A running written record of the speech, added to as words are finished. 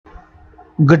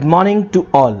Good morning to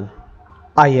all.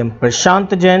 I am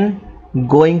Prashant Jain,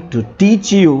 going to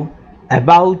teach you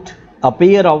about a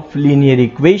pair of linear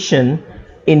equation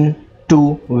in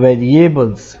two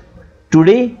variables.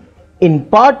 Today in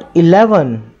part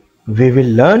 11 we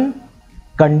will learn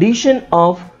condition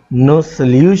of no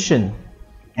solution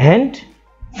and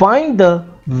find the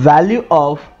value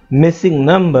of missing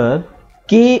number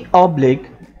k oblique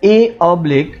a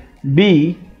oblique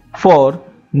b for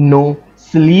no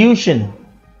solution.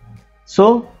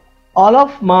 So, all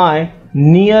of my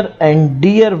near and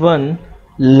dear one,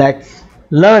 let's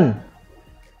learn.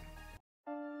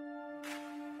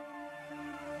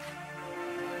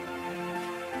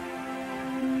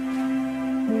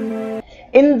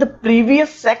 In the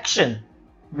previous section,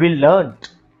 we learned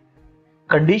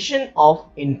condition of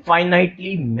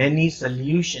infinitely many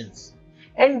solutions,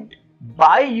 and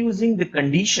by using the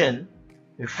condition,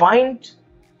 we find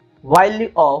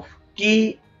value of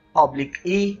k oblique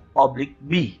a oblique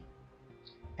b.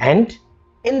 And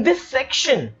in this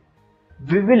section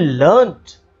we will learn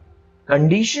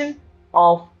condition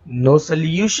of no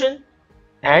solution,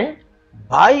 and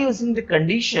by using the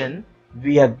condition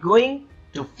we are going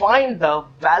to find the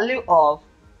value of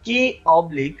k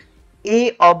oblique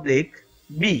a oblique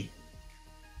b.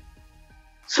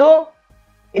 So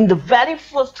in the very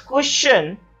first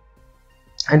question,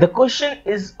 and the question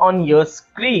is on your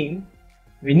screen,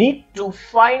 we need to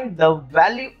find the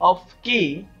value of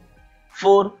k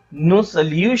for no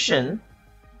solution,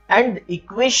 and the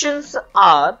equations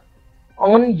are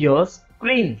on your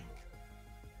screen.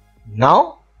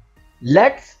 Now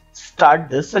let's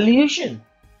start the solution.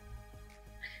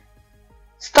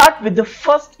 Start with the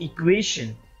first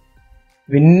equation.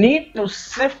 We need to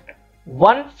shift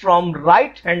 1 from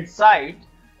right hand side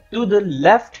to the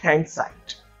left hand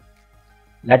side.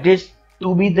 That is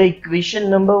to be the equation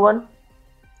number 1.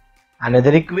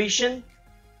 Another equation,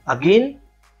 again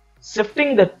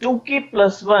shifting the 2k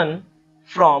plus 1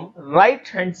 from right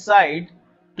hand side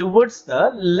towards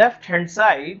the left hand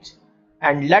side,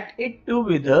 and let it to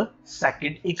be the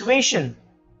second equation.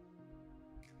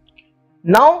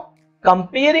 Now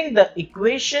comparing the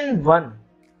equation 1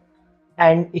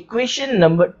 and equation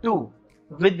number 2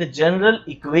 with the general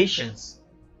equations,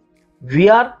 we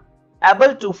are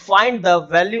able to find the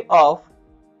value of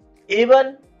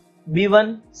a1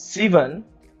 b1 c1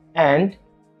 and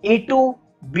a2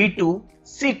 b2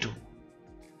 c2.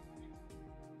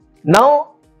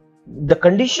 Now the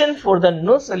condition for the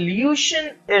no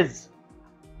solution is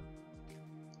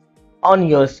on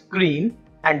your screen,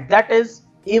 and that is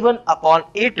a1 upon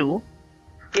a2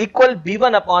 equal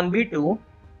b1 upon b2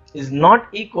 is not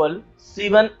equal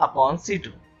c1 upon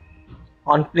c2.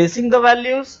 On placing the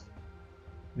values,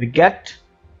 we get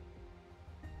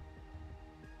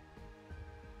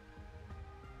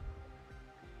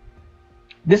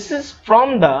this is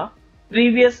from the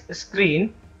previous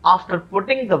screen after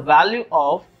putting the value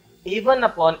of a1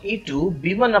 upon a2,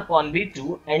 b1 upon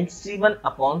b2 and c1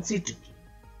 upon c2.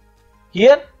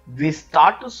 Here we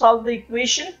start to solve the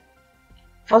equation.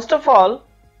 First of all,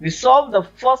 we solve the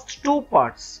first two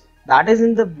parts, that is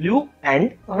in the blue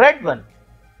and red one.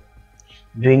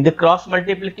 Doing the cross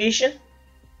multiplication,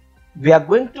 we are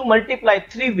going to multiply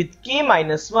 3 with k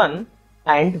minus 1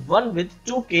 and 1 with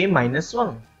 2k minus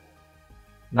 1.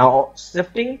 Now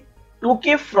shifting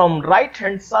 2k from right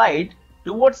hand side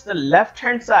towards the left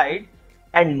hand side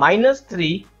and minus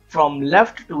 3 from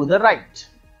left to the right.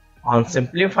 On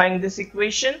simplifying this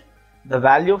equation, the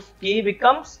value of k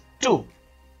becomes 2.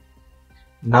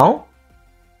 Now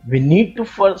we need to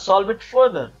solve it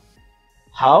further.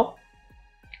 How?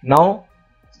 Now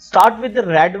start with the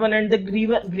red one and the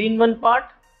green one part,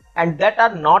 and that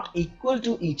are not equal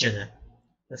to each other.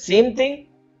 The same thing,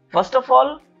 first of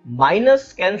all,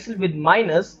 minus cancel with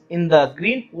minus in the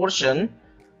green portion,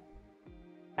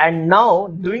 and now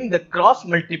doing the cross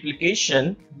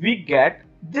multiplication we get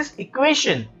this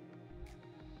equation.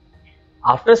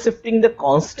 After shifting the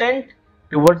constant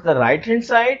towards the right hand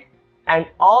side and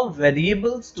all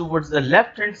variables towards the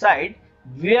left hand side,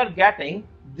 we are getting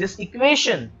this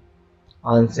equation.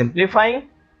 On simplifying,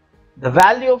 the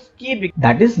value of k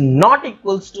that is not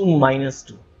equals to minus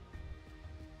 2.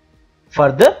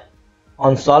 Further,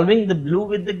 on solving the blue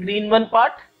with the green one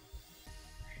part,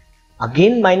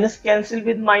 again minus cancel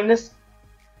with minus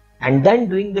and then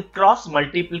doing the cross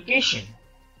multiplication,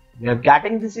 we are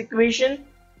getting this equation.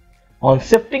 On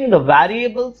shifting the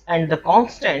variables and the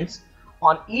constants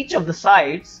on each of the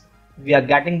sides, we are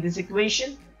getting this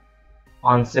equation.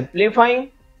 On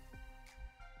simplifying,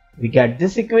 we get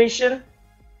this equation,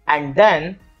 and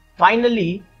then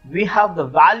finally we have the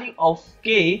value of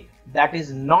k that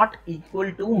is not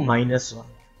equal to minus 1.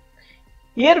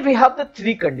 Here we have the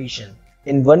three conditions.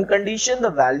 In one condition,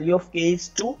 the value of k is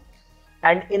 2,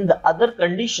 and in the other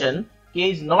condition,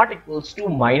 k is not equals to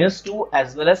 -2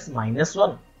 as well as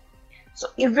 -1. So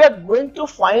if we are going to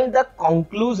find the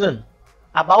conclusion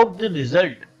about the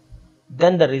result,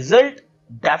 then the result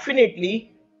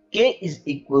definitely k is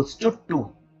equals to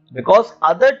 2, because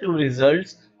other two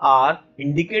results are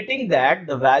indicating that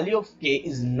the value of k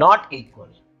is not equal.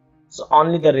 So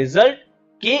only the result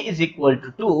k is equal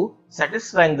to 2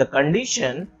 satisfying the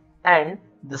condition, and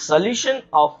the solution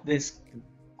of this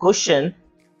question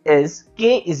is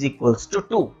k is equals to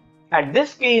 2, and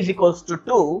this k is equals to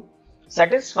 2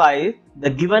 satisfies the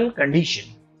given condition.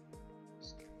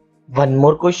 One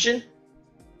more question,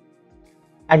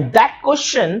 and that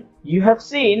question you have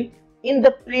seen in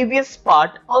the previous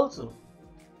part also,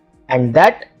 and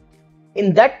that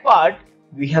in that part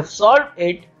we have solved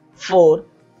it for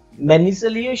many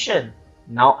solution.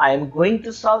 Now I am going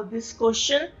to solve this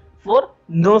question for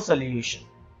no solution.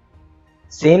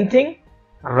 Same thing,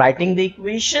 writing the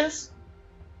equations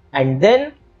and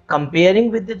then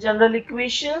comparing with the general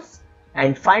equations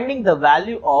and finding the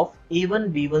value of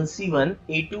A1, B1, C1,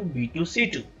 A2, B2,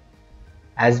 C2.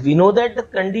 As we know that the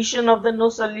condition of the no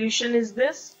solution is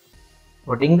this,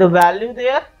 putting the value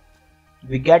there,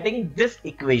 we getting this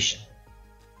equation.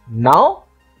 Now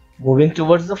moving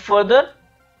towards the further,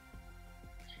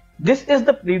 this is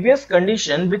the previous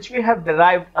condition which we have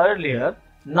derived earlier.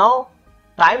 Now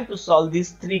time to solve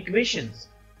these three equations.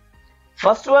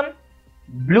 First one,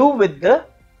 blue with the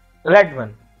red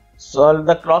one. Solve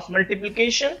the cross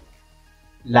multiplication.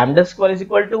 Lambda square is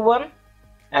equal to 1,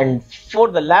 and for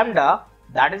the lambda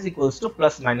that is equals to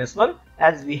plus minus 1,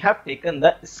 as we have taken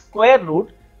the square root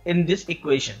in this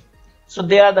equation. So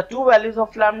there are the two values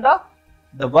of lambda.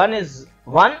 The one is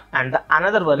 1 and the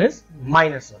another one is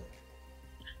minus 1.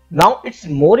 Now it's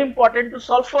more important to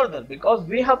solve further because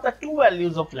we have the two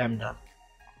values of lambda.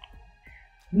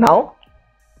 Now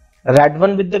red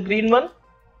one with the green one,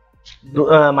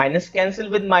 minus cancel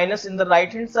with minus in the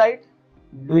right hand side,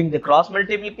 doing the cross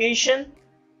multiplication,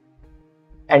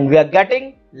 and we are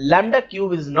getting lambda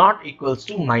cube is not equals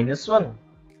to minus 1,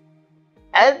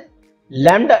 and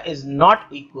lambda is not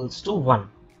equals to 1.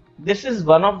 This is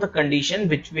one of the condition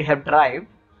which we have derived.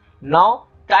 Now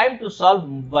time to solve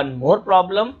one more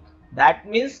problem, that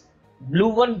means blue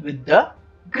one with the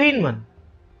green one.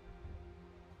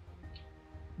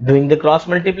 Doing the cross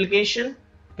multiplication,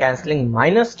 cancelling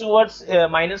minus towards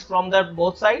minus from the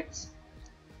both sides,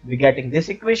 we getting this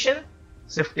equation,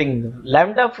 shifting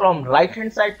lambda from right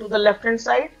hand side to the left hand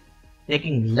side,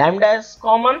 taking lambda as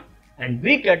common, and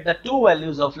we get the two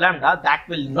values of lambda that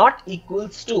will not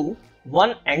equals to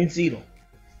 1 and 0.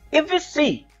 If we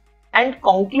see and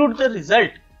conclude the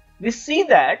result, we see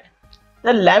that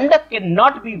the lambda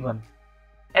cannot be 1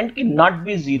 and cannot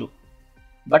be 0.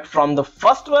 But from the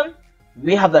first one,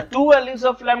 we have the two values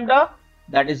of lambda,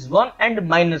 that is 1 and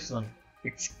minus 1.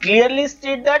 It's clearly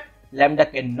stated that lambda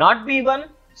cannot be 1.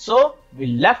 So we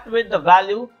left with the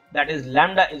value that is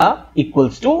lambda is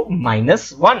equals to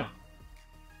minus 1.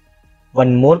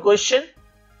 One more question,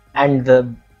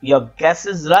 and your guess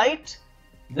is right.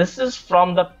 This is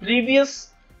from the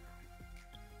previous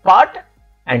part,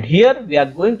 and here we are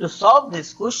going to solve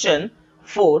this question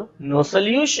for no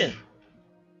solution.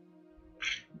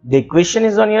 The equation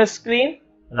is on your screen.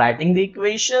 Writing the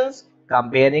equations,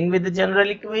 comparing with the general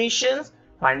equations,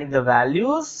 finding the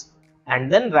values,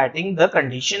 and then writing the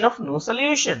condition of no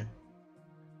solution.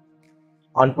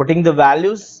 On putting the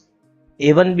values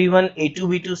A1, B1, A2,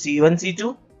 B2, C1,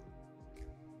 C2.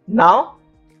 Now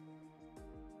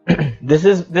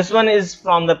this one is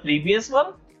from the previous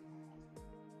one.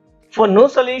 For no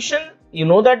solution, you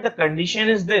know that the condition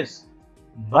is this,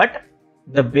 but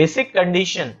the basic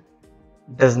condition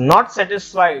does not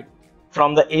satisfy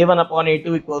from the A1 upon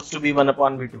A2 equals to B1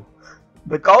 upon B2,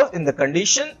 because in the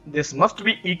condition this must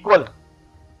be equal,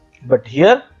 but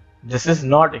here this is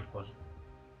not equal.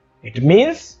 It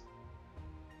means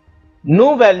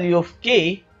no value of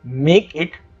k make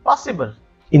it possible.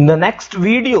 In the next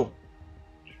video,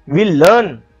 we'll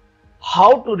learn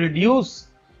how to reduce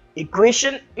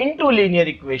equation into linear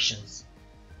equations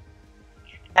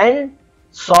and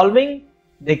solving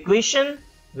the equation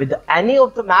with any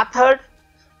of the method.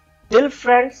 Till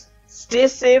friends, stay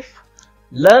safe,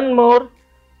 learn more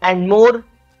and more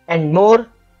and more.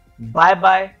 Bye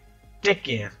bye. Take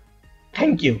care.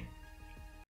 Thank you.